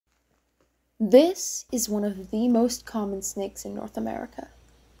This is one of the most common snakes in North America,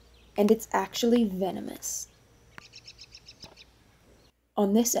 and it's actually venomous.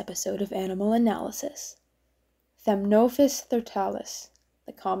 On this episode of Animal Analysis, Thamnophis sirtalis,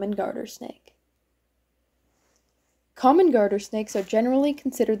 the common garter snake. Common garter snakes are generally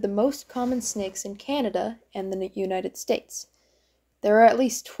considered the most common snakes in Canada and the United States. There are at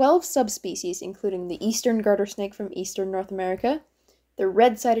least 12 subspecies, including the eastern garter snake from eastern North America, the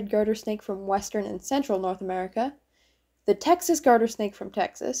red-sided garter snake from western and central North America, the Texas garter snake from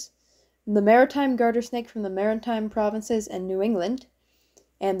Texas, the maritime garter snake from the maritime provinces and New England,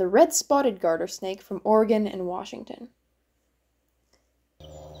 and the red-spotted garter snake from Oregon and Washington.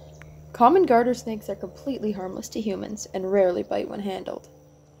 Common garter snakes are completely harmless to humans and rarely bite when handled.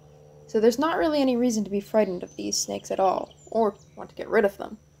 So there's not really any reason to be frightened of these snakes at all, or want to get rid of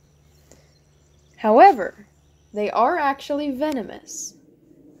them. However, they are actually venomous.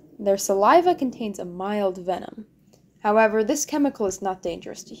 Their saliva contains a mild venom. However, this chemical is not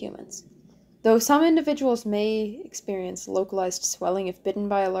dangerous to humans. Though some individuals may experience localized swelling if bitten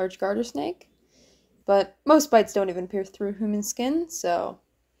by a large garter snake, but most bites don't even pierce through human skin, so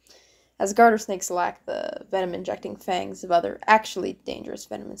as garter snakes lack the venom-injecting fangs of other actually dangerous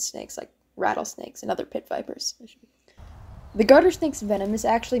venomous snakes like rattlesnakes and other pit vipers. The garter snake's venom is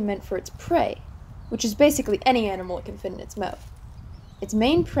actually meant for its prey, which is basically any animal it can fit in its mouth. Its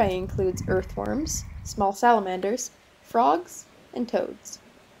main prey includes earthworms, small salamanders, frogs, and toads,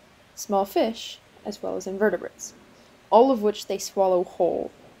 small fish, as well as invertebrates, all of which they swallow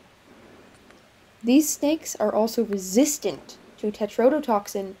whole. These snakes are also resistant to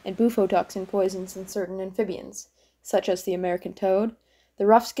tetrodotoxin and bufotoxin poisons in certain amphibians, such as the American toad, the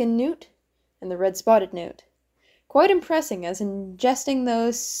rough-skinned newt, and the red-spotted newt. Quite impressive, as ingesting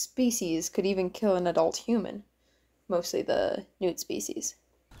those species could even kill an adult human, mostly the newt species.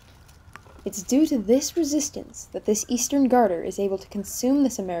 It's due to this resistance that this eastern garter is able to consume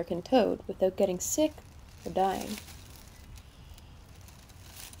this American toad without getting sick or dying.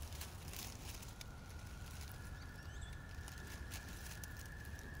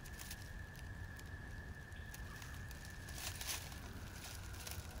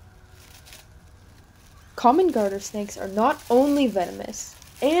 Common garter snakes are not only venomous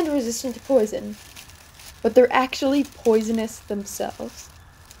and resistant to poison, but they're actually poisonous themselves.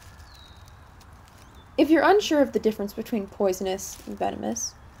 If you're unsure of the difference between poisonous and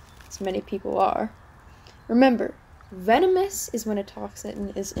venomous, as many people are, remember, venomous is when a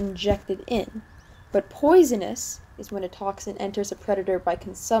toxin is injected in, but poisonous is when a toxin enters a predator by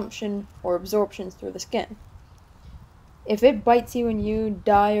consumption or absorption through the skin. If it bites you and you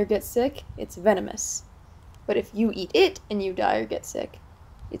die or get sick, it's venomous. But if you eat it and you die or get sick,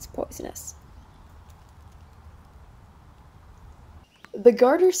 it's poisonous. The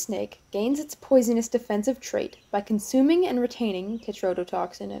garter snake gains its poisonous defensive trait by consuming and retaining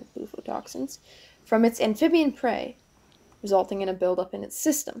tetrodotoxin and bufotoxins from its amphibian prey, resulting in a buildup in its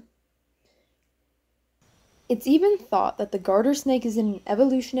system. It's even thought that the garter snake is in an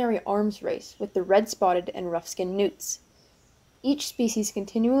evolutionary arms race with the red-spotted and rough-skinned newts. Each species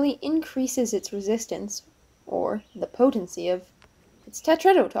continually increases its resistance, or the potency of its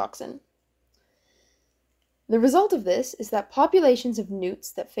tetrodotoxin. The result of this is that populations of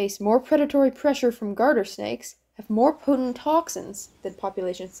newts that face more predatory pressure from garter snakes have more potent toxins than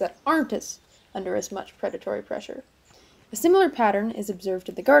populations that aren't under as much predatory pressure. A similar pattern is observed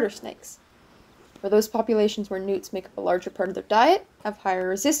in the garter snakes, where those populations where newts make up a larger part of their diet have higher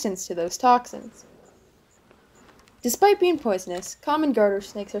resistance to those toxins. Despite being poisonous, common garter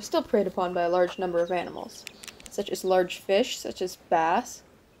snakes are still preyed upon by a large number of animals, such as large fish, such as bass,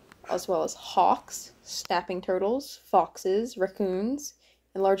 as well as hawks, snapping turtles, foxes, raccoons,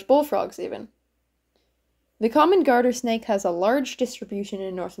 and large bullfrogs even. The common garter snake has a large distribution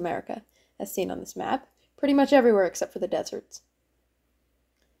in North America, as seen on this map, pretty much everywhere except for the deserts.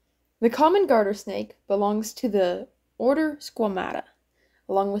 The common garter snake belongs to the order Squamata,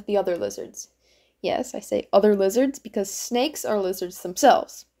 along with the other lizards. Yes, I say other lizards because snakes are lizards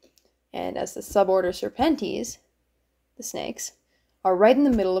themselves, and as the suborder Serpentes, the snakes, are right in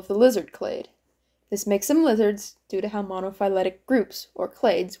the middle of the lizard clade. This makes them lizards due to how monophyletic groups, or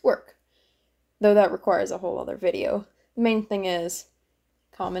clades, work, though that requires a whole other video. The main thing is,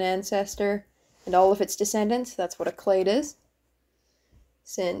 common ancestor, and all of its descendants, that's what a clade is.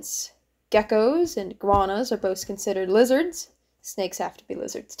 Since geckos and iguanas are both considered lizards, snakes have to be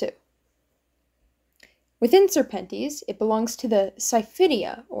lizards too. Within Serpentes, it belongs to the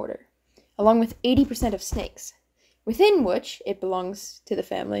Siphidia order, along with 80% of snakes, within which it belongs to the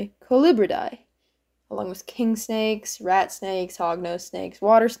family Colubridae, along with king snakes, rat snakes, hognose snakes,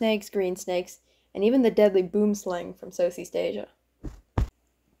 water snakes, green snakes, and even the deadly boomslang from Southeast Asia.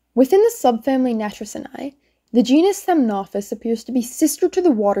 Within the subfamily Natricinae, the genus Thamnophis appears to be sister to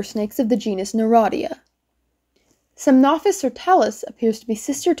the water snakes of the genus Nerodia. Thamnophis sirtalis appears to be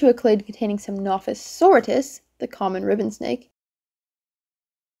sister to a clade containing Thamnophis soritus, the common ribbon snake,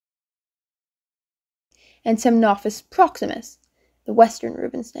 and Thamnophis proximus, the western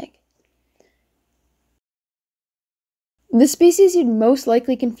ribbon snake. The species you'd most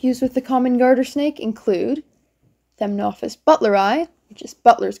likely confuse with the common garter snake include Thamnophis butleri, which is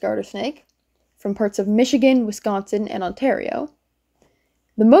Butler's garter snake, from parts of Michigan, Wisconsin, and Ontario,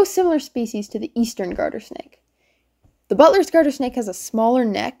 the most similar species to the eastern garter snake. The Butler's garter snake has a smaller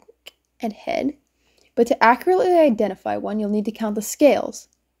neck and head, but to accurately identify one, you'll need to count the scales,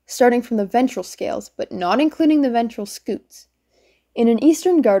 starting from the ventral scales, but not including the ventral scutes. In an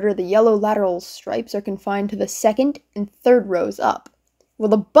eastern garter, the yellow lateral stripes are confined to the second and third rows up, while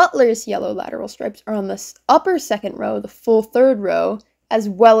the Butler's yellow lateral stripes are on the upper second row, the full third row, as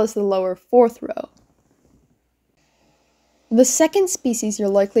well as the lower fourth row. The second species you're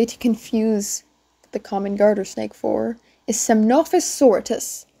likely to confuse the common garter snake for is Thamnophis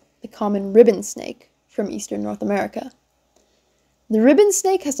soritus, the common ribbon snake from eastern North America. The ribbon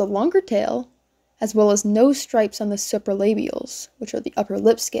snake has a longer tail, as well as no stripes on the supralabials, which are the upper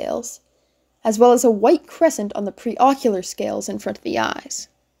lip scales, as well as a white crescent on the preocular scales in front of the eyes.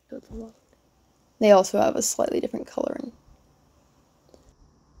 They also have a slightly different coloring.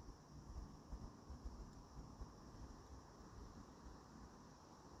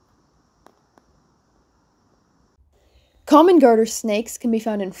 Common garter snakes can be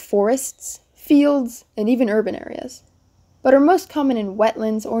found in forests, fields, and even urban areas, but are most common in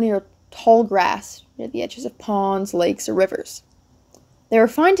wetlands or near tall grass near the edges of ponds, lakes, or rivers. They are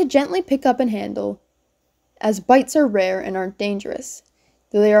fine to gently pick up and handle, as bites are rare and aren't dangerous,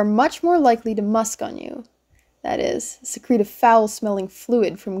 though they are much more likely to musk on you, that is, secrete a foul-smelling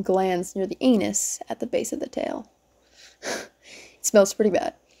fluid from glands near the anus at the base of the tail. It smells pretty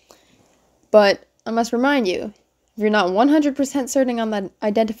bad. But I must remind you, if you're not 100% certain on the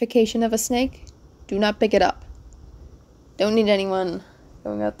identification of a snake, do not pick it up. Don't need anyone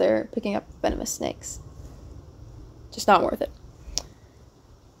going out there picking up venomous snakes. Just not worth it.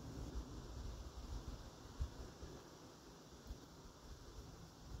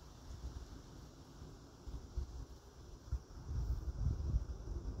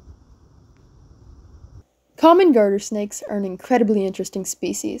 Common garter snakes are an incredibly interesting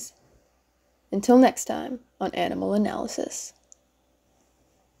species. Until next time on Animal Analysis.